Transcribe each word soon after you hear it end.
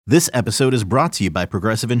This episode is brought to you by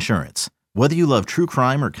Progressive Insurance. Whether you love true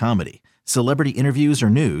crime or comedy, celebrity interviews or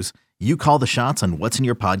news, you call the shots on what's in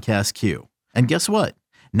your podcast queue. And guess what?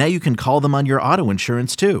 Now you can call them on your auto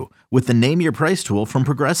insurance too with the Name Your Price tool from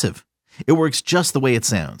Progressive. It works just the way it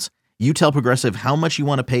sounds. You tell Progressive how much you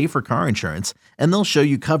want to pay for car insurance, and they'll show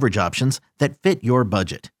you coverage options that fit your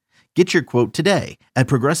budget. Get your quote today at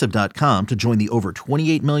Progressive.com to join the over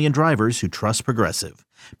 28 million drivers who trust Progressive.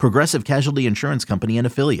 Progressive Casualty Insurance Company and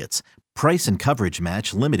Affiliates. Price and coverage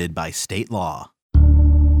match limited by state law.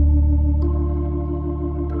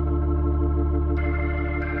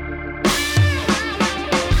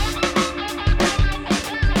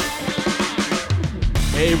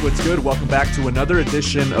 Hey, what's good? Welcome back to another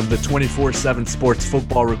edition of the 24/7 Sports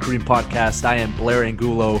Football Recruiting Podcast. I am Blair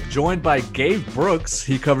Angulo, joined by Gabe Brooks.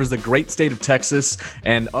 He covers the great state of Texas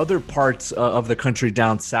and other parts of the country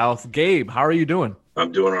down south. Gabe, how are you doing?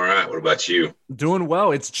 I'm doing all right. What about you? Doing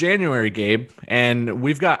well. It's January, Gabe, and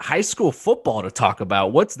we've got high school football to talk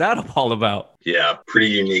about. What's that all about? Yeah, pretty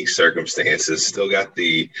unique circumstances. Still got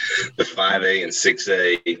the 5A and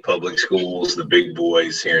 6A public schools. The big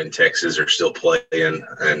boys here in Texas are still playing,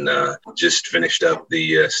 and just finished up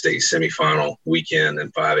the state semifinal weekend in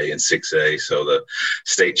 5A and 6A. So the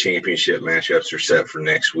state championship matchups are set for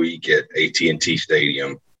next week at AT&T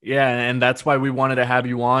Stadium. Yeah, and that's why we wanted to have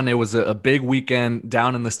you on. It was a big weekend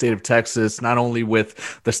down in the state of Texas, not only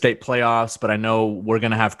with the state playoffs, but I know we're going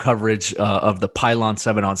to have coverage of the Pylon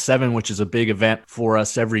 7-on-7, which is a big event for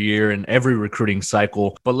us every year in every recruiting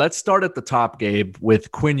cycle. But let's start at the top, Gabe,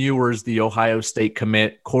 with Quinn Ewers, the Ohio State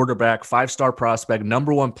commit, quarterback, 5-star prospect,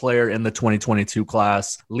 number one player in the 2022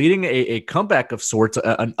 class, leading a comeback of sorts,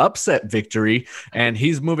 an upset victory, and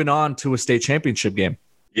he's moving on to a state championship game.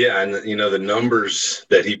 Yeah, and the numbers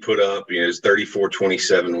that he put up, his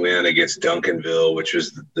 34-27 win against Duncanville, which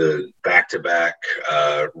was the back-to-back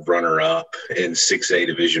runner-up in 6A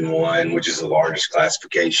Division I, which is the largest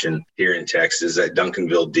classification here in Texas. That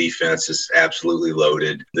Duncanville defense is absolutely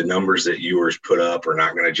loaded. The numbers that Ewers put up are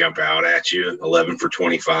not going to jump out at you. 11 for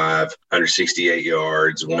 25, 168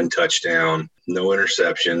 yards, 1 touchdown, no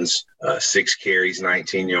interceptions, 6 carries,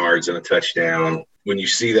 19 yards, and a touchdown. When you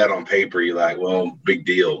see that on paper, you're like, well, big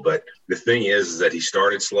deal. But the thing is that he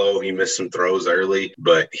started slow. He missed some throws early,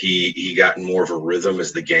 but he got more of a rhythm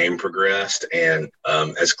as the game progressed. And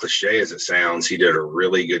as cliche as it sounds, he did a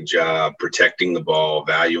really good job protecting the ball,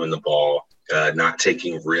 valuing the ball, not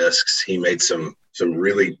taking risks. He made some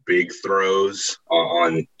really big throws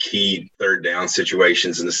on key third down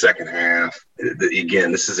situations in the second half.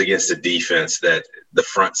 Again, this is against a defense that the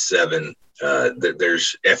front seven, that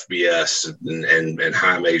there's FBS and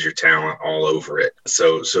high major talent all over it.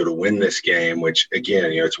 So to win this game, which again,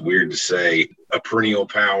 it's weird to say, a perennial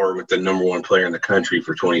power with the number one player in the country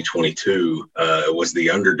for 2022 was the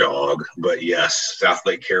underdog. But yes,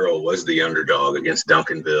 Southlake Carroll was the underdog against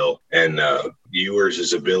Duncanville. And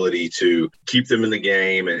Ewers' ability to keep them in the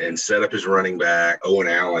game and set up his running back, Owen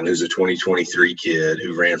Allen, who's a 2023 kid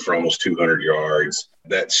who ran for almost 200 yards.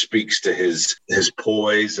 That speaks to his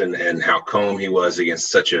poise and how calm he was against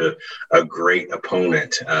such a great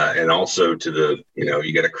opponent. And also to the,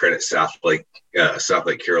 you got to credit Southlake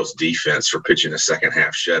Carroll's defense for pitching a second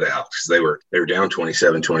half shutout, because they were down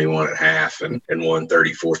 27-21 at half and won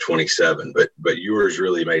 34-27. But Ewers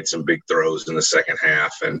really made some big throws in the second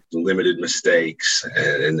half and limited mistakes.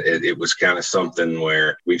 And it was kind of something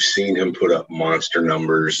where we've seen him put up monster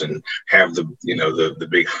numbers and have the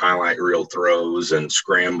big highlight reel throws and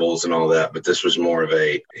scrambles and all that. But this was more of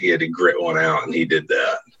he had to grit one out, and he did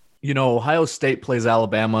that. Ohio State plays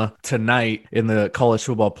Alabama tonight in the college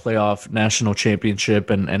football playoff national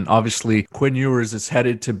championship. And obviously Quinn Ewers is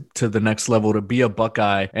headed to the next level to be a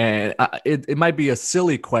Buckeye. And it might be a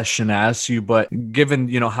silly question to ask you, but given,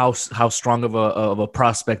 how strong of a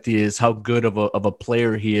prospect he is, how good of a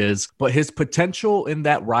player he is, but his potential in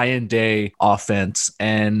that Ryan Day offense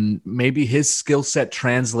and maybe his skill set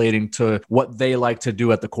translating to what they like to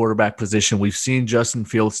do at the quarterback position. We've seen Justin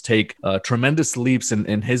Fields take tremendous leaps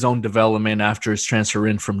in his own development after his transfer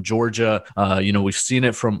in from Georgia. We've seen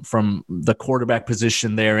it from the quarterback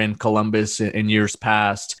position there in Columbus in years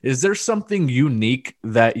past. Is there something unique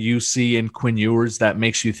that you see in Quinn Ewers that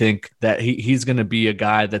makes you think that he's going to be a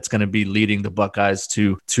guy that's going to be leading the Buckeyes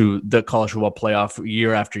to the college football playoff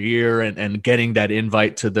year after year and getting that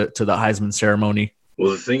invite to the Heisman ceremony?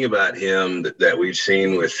 Well, the thing about him that we've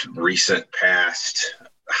seen with recent past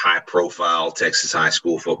high-profile Texas high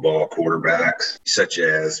school football quarterbacks, such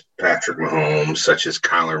as Patrick Mahomes, such as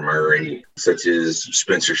Kyler Murray, such as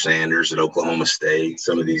Spencer Sanders at Oklahoma State,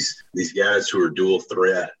 some of these guys who are dual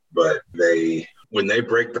threat, but they when they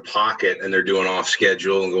break the pocket and they're doing off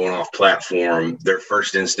schedule and going off platform, their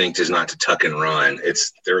first instinct is not to tuck and run.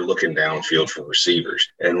 They're looking downfield for receivers.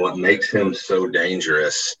 And what makes him so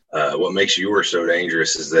dangerous, what makes Ewers so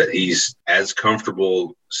dangerous, is that he's as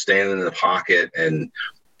comfortable standing in the pocket and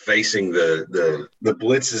facing the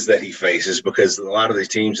blitzes that he faces, because a lot of these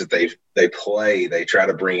teams that they play, they try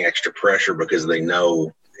to bring extra pressure because they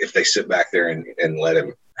know if they sit back there and let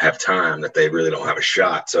him have time, that they really don't have a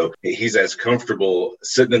shot. So he's as comfortable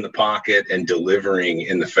sitting in the pocket and delivering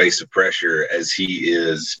in the face of pressure as he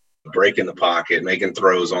is breaking the pocket, making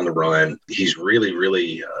throws on the run. He's really,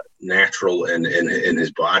 really natural in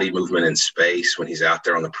his body movement in space when he's out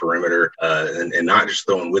there on the perimeter, and not just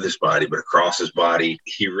throwing with his body, but across his body.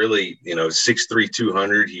 He really, 6'3",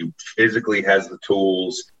 200. He physically has the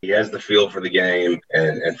tools. He has the feel for the game.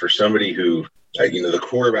 And for somebody who, the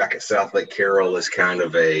quarterback at South Lake Carroll is kind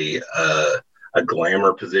of a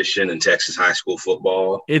glamour position in Texas high school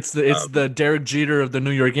football. It's the Derek Jeter of the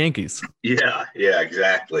New York Yankees. Yeah,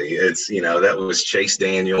 exactly. It's, that was Chase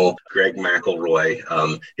Daniel, Greg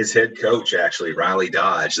McElroy. His head coach, actually, Riley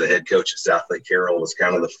Dodge, the head coach at South Lake Carroll, was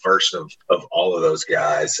kind of the first of all of those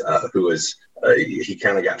guys who was he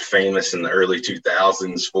kind of got famous in the early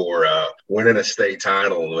 2000s for winning a state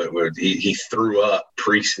title. He threw up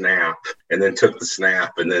pre-snap and then took the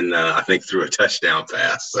snap and then I think threw a touchdown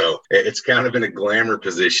pass. So it's kind of in a glamour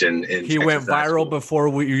position. He went viral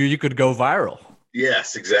before you could go viral.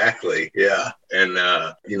 Yes, exactly. Yeah. And,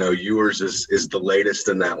 Ewers is the latest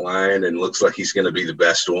in that line and looks like he's going to be the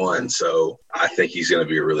best one. So I think he's going to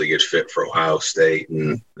be a really good fit for Ohio State,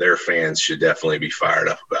 and their fans should definitely be fired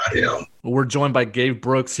up about him. We're joined by Gabe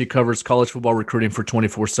Brooks. He covers college football recruiting for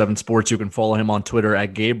 24/7 Sports. You can follow him on Twitter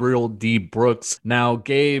at Gabriel D. Brooks. Now,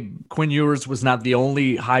 Gabe, Quinn Ewers was not the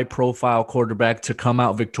only high-profile quarterback to come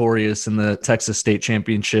out victorious in the Texas State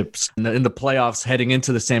Championships. In the playoffs heading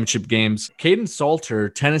into the championship games, Caden Salter,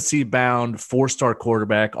 Tennessee-bound four-star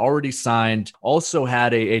quarterback, already signed, also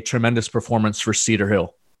had a tremendous performance for Cedar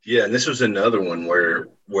Hill. Yeah, and this was another one where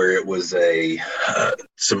it was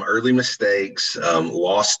some early mistakes,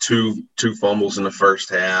 lost two fumbles in the first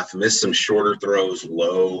half, missed some shorter throws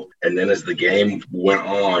low, and then as the game went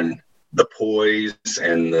on, the poise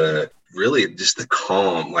and really just the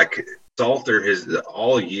calm, like Salter has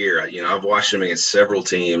all year. I've watched him against several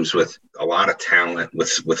teams with a lot of talent,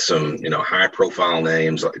 with some high profile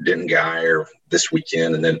names like Denton Guyer this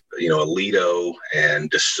weekend, and then Alito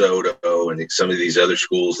and DeSoto and some of these other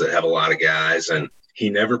schools that have a lot of guys. And he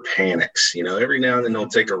never panics. Every now and then he'll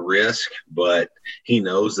take a risk, but he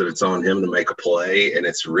knows that it's on him to make a play, and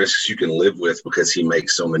it's risks you can live with because he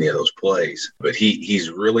makes so many of those plays. But he's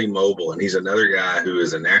really mobile, and he's another guy who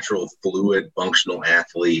is a natural, fluid, functional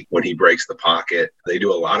athlete when he breaks the pocket. They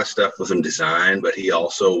do a lot of stuff with him designed, but he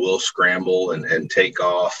also will scramble and take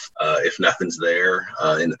off if nothing's there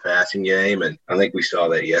in the passing game. And I think we saw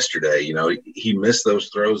that yesterday. He missed those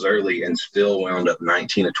throws early and still wound up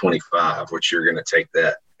 19 of 25, which you're going to take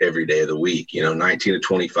that every day of the week. 19 to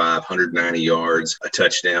 25, 190 yards, a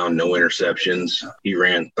touchdown, no interceptions. He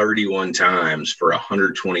ran 31 times for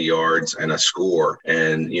 120 yards and a score.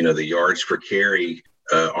 And, the yards per carry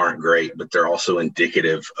aren't great, but they're also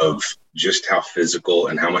indicative of just how physical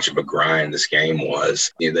and how much of a grind this game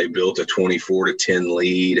was. They built a 24-10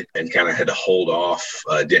 lead and kind of had to hold off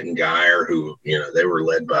Denton Guyer, who, they were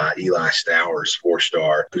led by Eli Stowers,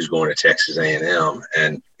 4-star, who's going to Texas A&M.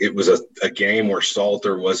 And it was a game where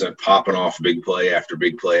Salter wasn't popping off big play after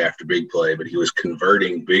big play after big play, but he was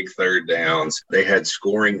converting big third downs. They had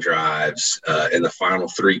scoring drives in the final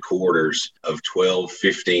three quarters of 12,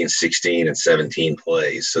 15, 16, and 17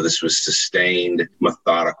 plays. So this was sustained,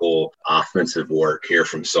 methodical offensive work here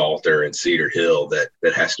from Salter and Cedar Hill that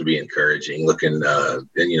has to be encouraging looking,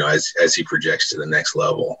 as he projects to the next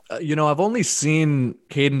level. I've only seen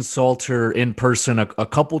Caden Salter in person a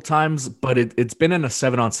couple times, but it's been in a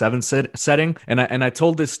 7-on-7 setting. And I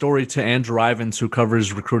told this story to Andrew Ivins, who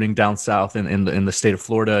covers recruiting down south in the state of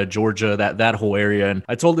Florida, Georgia, that whole area. And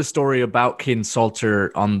I told this story about Caden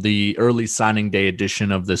Salter on the early signing day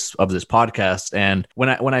edition of this podcast. And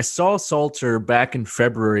when I saw Salter back in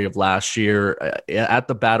February of last year at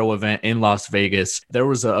the Battle event in Las Vegas, there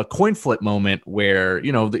was a coin flip moment where,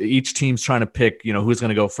 each team's trying to pick, who's going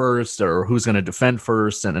to go first or who's going to defend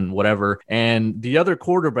first and whatever. And the other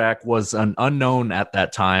quarterback was an unknown at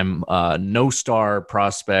that time, no star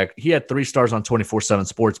prospect. He had 3 stars on 24/7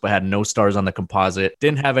 Sports, but had no stars on the composite.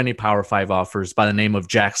 Didn't have any Power 5 offers, by the name of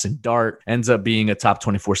Jackson Dart. Ends up being a top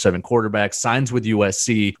 24/7 quarterback, signs with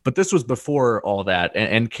USC. But this was before all that.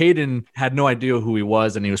 And Caden had no idea who he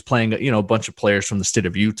was, and he was playing playing, a bunch of players from the state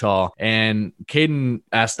of Utah. And Caden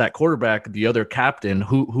asked that quarterback, the other captain,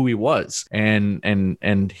 who he was.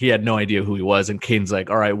 And he had no idea who he was. And Caden's like,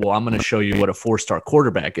 all right, well, I'm going to show you what a 4-star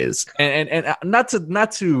quarterback is. And not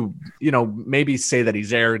to maybe say that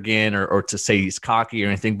he's arrogant or to say he's cocky or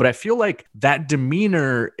anything, but I feel like that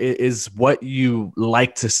demeanor is what you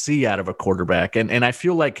like to see out of a quarterback. And I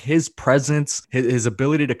feel like his presence, his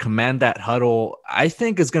ability to command that huddle, I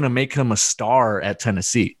think is going to make him a star at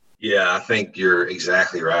Tennessee. Yeah, I think you're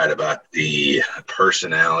exactly right about the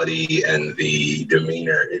personality and the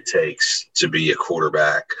demeanor it takes to be a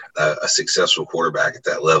quarterback, a successful quarterback at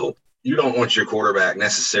that level. You don't want your quarterback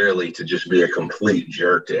necessarily to just be a complete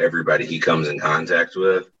jerk to everybody he comes in contact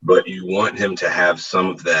with, but you want him to have some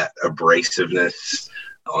of that abrasiveness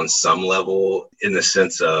on some level, in the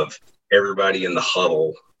sense of everybody in the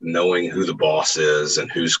huddle knowing who the boss is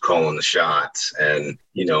and who's calling the shots. And,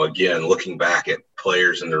 again, looking back at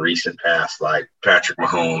players in the recent past like Patrick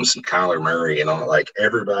Mahomes and Kyler Murray and all, like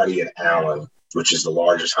everybody at Allen, which is the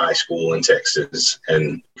largest high school in Texas,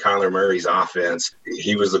 and Kyler Murray's offense,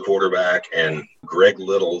 he was the quarterback, and Greg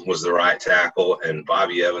Little was the right tackle, and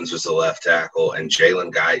Bobby Evans was the left tackle, and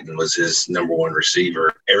Jalen Guyton was his number one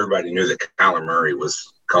receiver. Everybody knew that Kyler Murray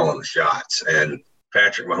was calling the shots, and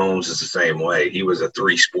Patrick Mahomes is the same way. He was a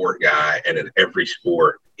 3-sport guy, and in every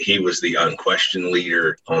sport, he was the unquestioned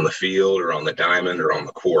leader on the field or on the diamond or on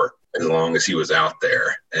the court, as long as he was out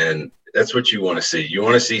there. And that's what you want to see. You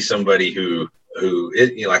want to see somebody who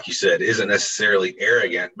like you said, isn't necessarily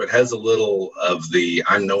arrogant, but has a little of the,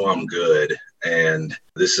 I know I'm good, and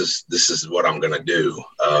this is what I'm going to do.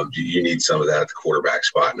 You need some of that at the quarterback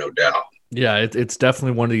spot, no doubt. Yeah, it's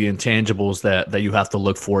definitely one of the intangibles that you have to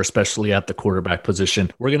look for, especially at the quarterback position.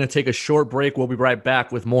 We're going to take a short break. We'll be right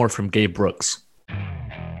back with more from Gabe Brooks.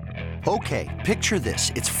 Okay, picture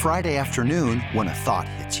this. It's Friday afternoon when a thought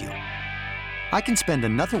hits you. I can spend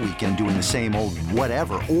another weekend doing the same old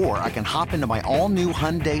whatever, or I can hop into my all-new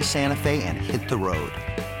Hyundai Santa Fe and hit the road.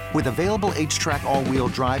 With available H-Track all-wheel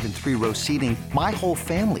drive and 3-row seating, my whole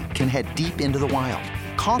family can head deep into the wild.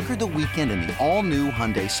 Conquer the weekend in the all-new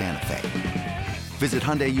Hyundai Santa Fe. Visit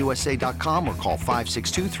HyundaiUSA.com or call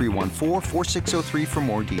 562-314-4603 for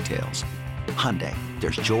more details. Hyundai,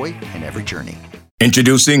 there's joy in every journey.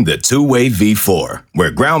 Introducing the Two-Way V4,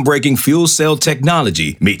 where groundbreaking fuel cell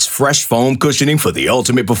technology meets fresh foam cushioning for the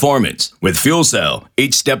ultimate performance. With Fuel Cell,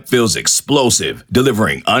 each step feels explosive,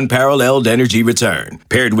 delivering unparalleled energy return.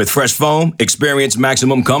 Paired with fresh foam, experience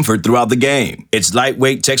maximum comfort throughout the game. Its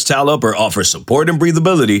lightweight textile upper offers support and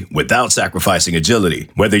breathability without sacrificing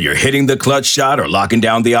agility. Whether you're hitting the clutch shot or locking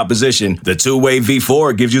down the opposition, the Two-Way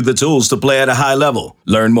V4 gives you the tools to play at a high level.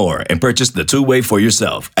 Learn more and purchase the Two-Way for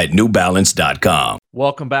yourself at NewBalance.com.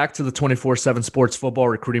 Welcome back to the 24/7 Sports Football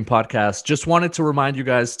Recruiting Podcast. Just wanted to remind you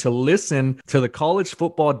guys to listen to the College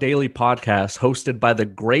Football Daily Podcast hosted by the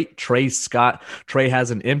great Trey Scott. Trey has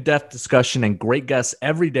an in-depth discussion and great guests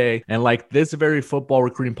every day. And like this very football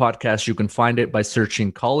recruiting podcast, you can find it by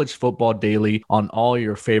searching College Football Daily on all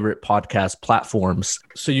your favorite podcast platforms.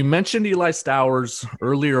 So you mentioned Eli Stowers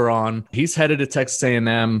earlier on. He's headed to Texas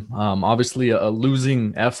A&M, obviously a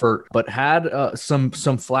losing effort, but had some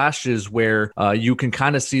flashes where you can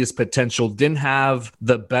kind of see his potential. Didn't have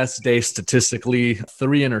the best day statistically,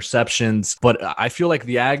 3 interceptions, but I feel like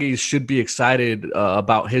the Aggies should be excited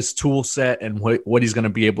about his tool set and what he's going to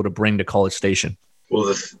be able to bring to College Station. Well,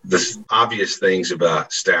 the obvious things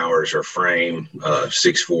about Stowers are frame,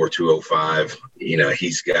 6'4", 205.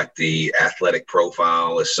 He's got the athletic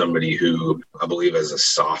profile as somebody who, I believe as a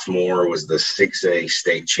sophomore, was the 6A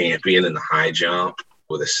state champion in the high jump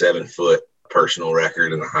with a 7-foot personal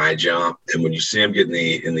record in the high jump. And when you see him get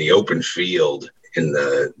in the open field in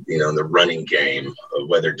the in the running game,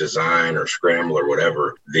 whether design or scramble or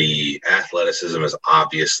whatever, the athleticism is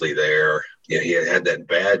obviously there. He had that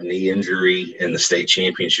bad knee injury in the state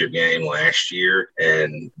championship game last year,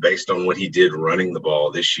 and based on what he did running the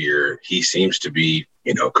ball this year, he seems to be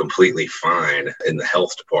completely fine in the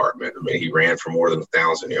health department. I mean, he ran for more than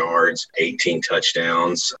 1,000 yards, 18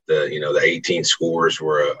 touchdowns. The 18 scores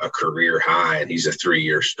were a career high, and he's a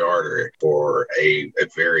 3-year starter for a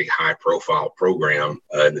very high profile program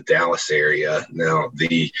in the Dallas area. Now,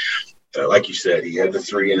 the like you said, he had the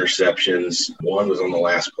 3 interceptions. One was on the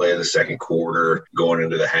last play of the second quarter going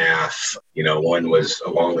into the half. One was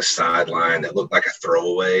along the sideline that looked like a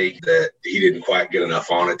throwaway that he didn't quite get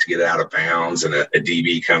enough on it to get it out of bounds, and a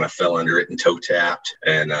DB kind of fell under it and toe tapped.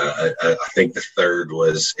 And I think the third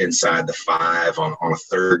was inside the 5 on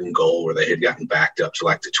a 3rd and goal where they had gotten backed up to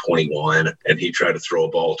like the 21, and he tried to throw a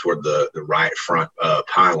ball toward the right front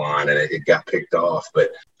pylon, and it got picked off.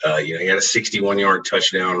 But he had a 61-yard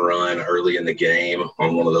touchdown run early in the game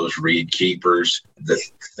on one of those read keepers. The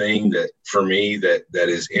thing that for me that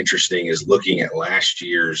is interesting is looking at last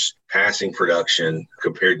year's passing production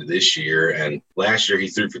compared to this year. And last year he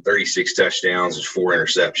threw for 36 touchdowns and 4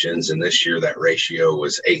 interceptions, and this year that ratio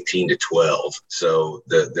was 18-12. So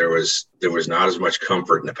there was not as much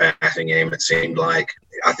comfort in the passing game, it seemed like.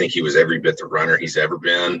 I think he was every bit the runner he's ever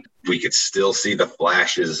been. We could still see the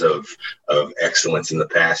flashes of excellence in the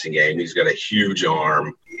passing game. He's got a huge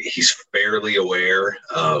arm. He's fairly aware,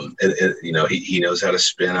 and he knows how to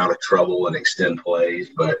spin out of trouble and extend plays.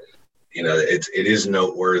 But it is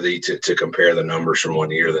noteworthy to compare the numbers from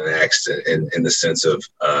one year to the next, in the sense of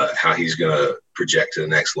how he's going to project to the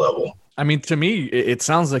next level. I mean, to me, it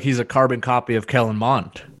sounds like he's a carbon copy of Kellen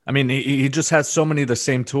Mond. I mean, he just has so many of the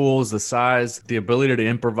same tools, the size, the ability to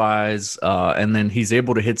improvise, and then he's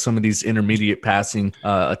able to hit some of these intermediate passing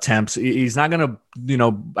attempts. He's not going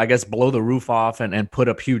to, I guess, blow the roof off and put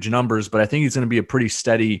up huge numbers, but I think he's going to be a pretty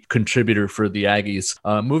steady contributor for the Aggies.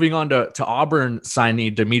 Moving on to Auburn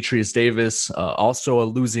signee Demetrius Davis, also a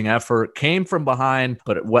losing effort, came from behind,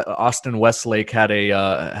 but Austin Westlake had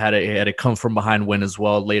a come from behind win as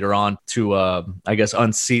well later on to, I guess,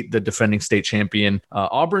 unseat the defending state champion.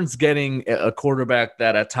 Auburn's getting a quarterback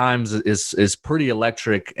that at times is pretty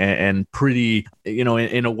electric and pretty,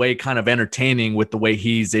 in a way kind of entertaining with the way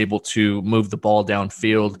he's able to move the ball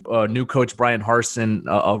downfield. New coach Brian Harsin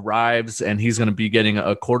arrives, and he's going to be getting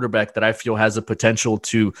a quarterback that I feel has a potential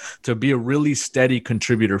to be a really steady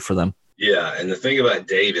contributor for them. Yeah, and the thing about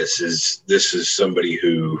Davis is this is somebody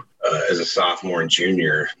who, as a sophomore and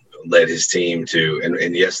junior, led his team to,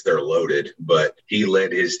 and yes, they're loaded, but he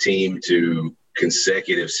led his team to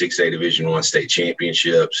consecutive 6A Division I state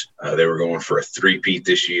championships. They were going for a three-peat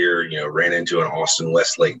this year, ran into an Austin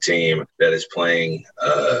Westlake team that is playing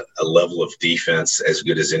a level of defense as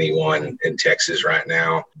good as anyone in Texas right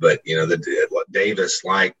now. But, the Davis,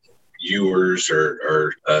 like Ewers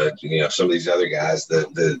or some of these other guys,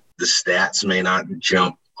 the stats may not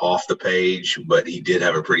jump off the page, but he did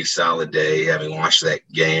have a pretty solid day. Having watched that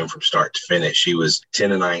game from start to finish, he was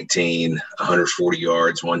 10-19, 140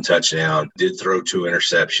 yards, 1 touchdown, did throw 2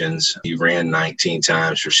 interceptions. He ran 19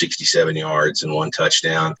 times for 67 yards and 1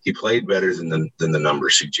 touchdown. He played better than the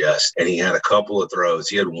numbers suggest. And he had a couple of throws.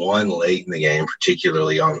 He had one late in the game,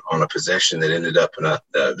 particularly on a possession that ended up in it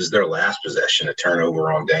was their last possession, a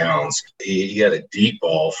turnover on downs. He had a deep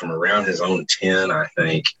ball from around his own 10, I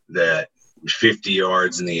think, that 50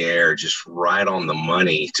 yards in the air, just right on the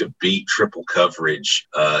money to beat triple coverage,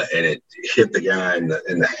 and it hit the guy in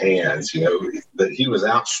the hands. He was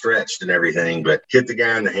outstretched and everything, but hit the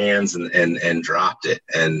guy in the hands and dropped it.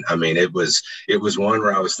 And I mean, it was one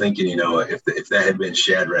where I was thinking, if that had been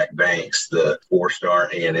Shadrack Banks, the 4-star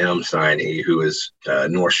A&M signee, who is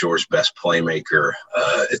North Shore's best playmaker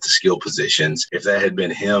at the skill positions, if that had been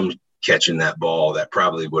him catching that ball, that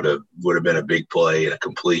probably would have been a big play and a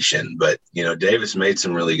completion. But Davis made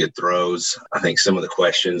some really good throws. I think some of the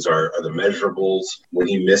questions are the measurables. When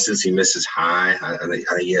he misses high. I think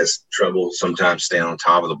he has trouble sometimes staying on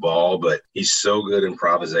top of the ball, but he's so good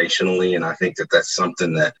improvisationally, and I think that's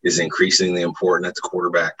something that is increasingly important at the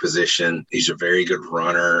quarterback position. He's a very good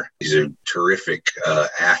runner. He's a terrific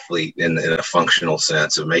athlete in a functional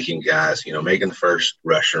sense of making guys, making the first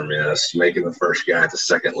rusher miss, making the first guy at the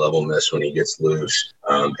second level miss when he gets loose.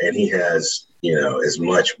 And he has, as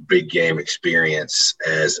much big game experience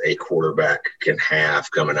as a quarterback can have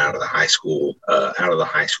coming out of the high school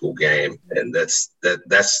game. And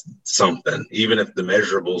that's something. Even if the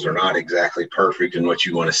measurables are not exactly perfect in what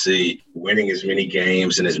you want to see, winning as many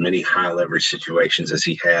games in as many high leverage situations as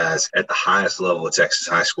he has at the highest level of Texas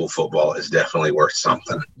high school football is definitely worth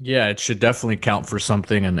something. Yeah, it should definitely count for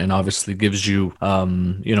something, and obviously gives you,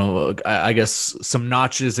 I guess some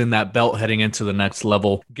notches in that belt heading into the next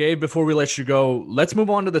level. Gabe, before we let you go, go. Let's move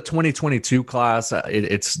on to the 2022 class.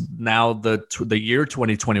 It's now the year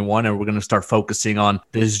 2021, and we're going to start focusing on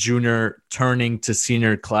this junior turning to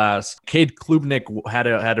senior class. Cade Klubnik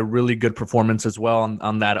had a really good performance as well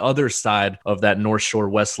on that other side of that North Shore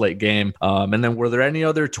Westlake game. And then were there any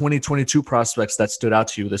other 2022 prospects that stood out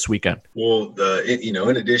to you this weekend? Well,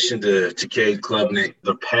 in addition to Cade Klubnik,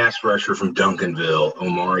 the pass rusher from Duncanville,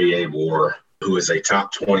 Omari Abor, who is a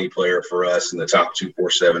top 20 player for us in the top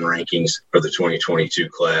 247 rankings for the 2022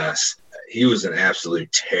 class. He was an absolute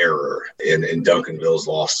terror in Duncanville's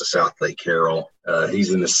loss to South Lake Carroll.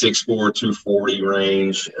 He's in the 6'4", 240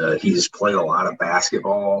 range. He's played a lot of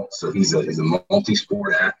basketball, so he's a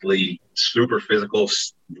multi-sport athlete, super physical,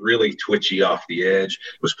 really twitchy off the edge,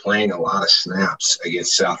 was playing a lot of snaps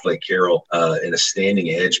against South Lake Carroll in a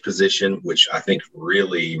standing edge position, which I think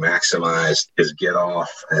really maximized his get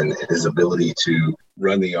off and his ability to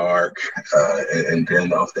run the arc and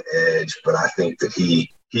bend off the edge. But I think that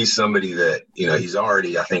he's somebody that, he's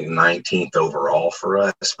already, I think, 19th overall for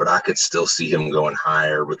us, but I could still see him going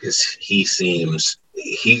higher because he's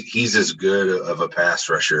as good of a pass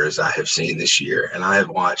rusher as I have seen this year. And I have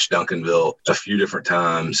watched Duncanville a few different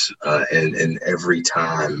times, and every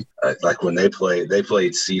time, like when they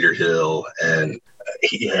played Cedar Hill, and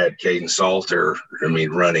he had Caden Salter,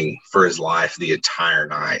 running for his life the entire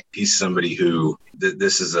night. He's somebody who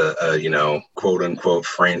this is a quote unquote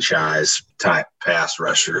franchise type pass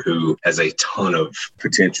rusher who has a ton of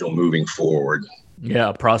potential moving forward. Yeah,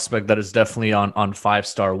 a prospect that is definitely on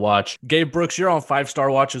 5-star watch. Gabe Brooks, you're on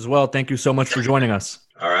 5-star watch as well. Thank you so much for joining us.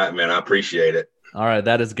 All right, man. I appreciate it. All right,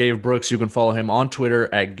 that is Gabe Brooks. You can follow him on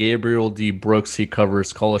Twitter at Gabriel D. Brooks. He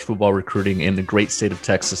covers college football recruiting in the great state of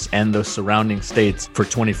Texas and the surrounding states for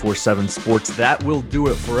 24/7 Sports. That will do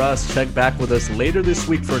it for us. Check back with us later this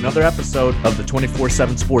week for another episode of the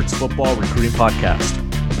 24/7 Sports Football Recruiting Podcast.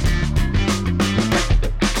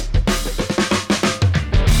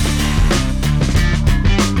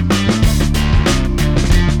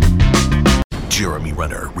 Jeremy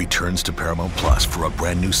Renner returns to Paramount Plus for a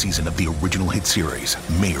brand new season of the original hit series,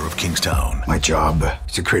 Mayor of Kingstown. My job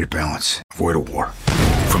is to create a balance, avoid a war.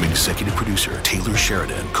 From executive producer Taylor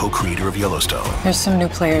Sheridan, co-creator of Yellowstone. There's some new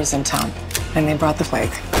players in town, and they brought the plague.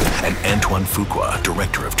 And Antoine Fuqua,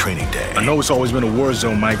 director of Training Day. I know it's always been a war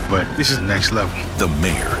zone, Mike, but this is next level. The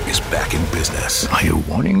Mayor is back in business. Are you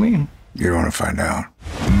warning me? You're going to find out.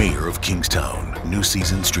 Mayor of Kingstown. New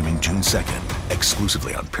season streaming June 2nd,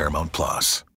 exclusively on Paramount Plus.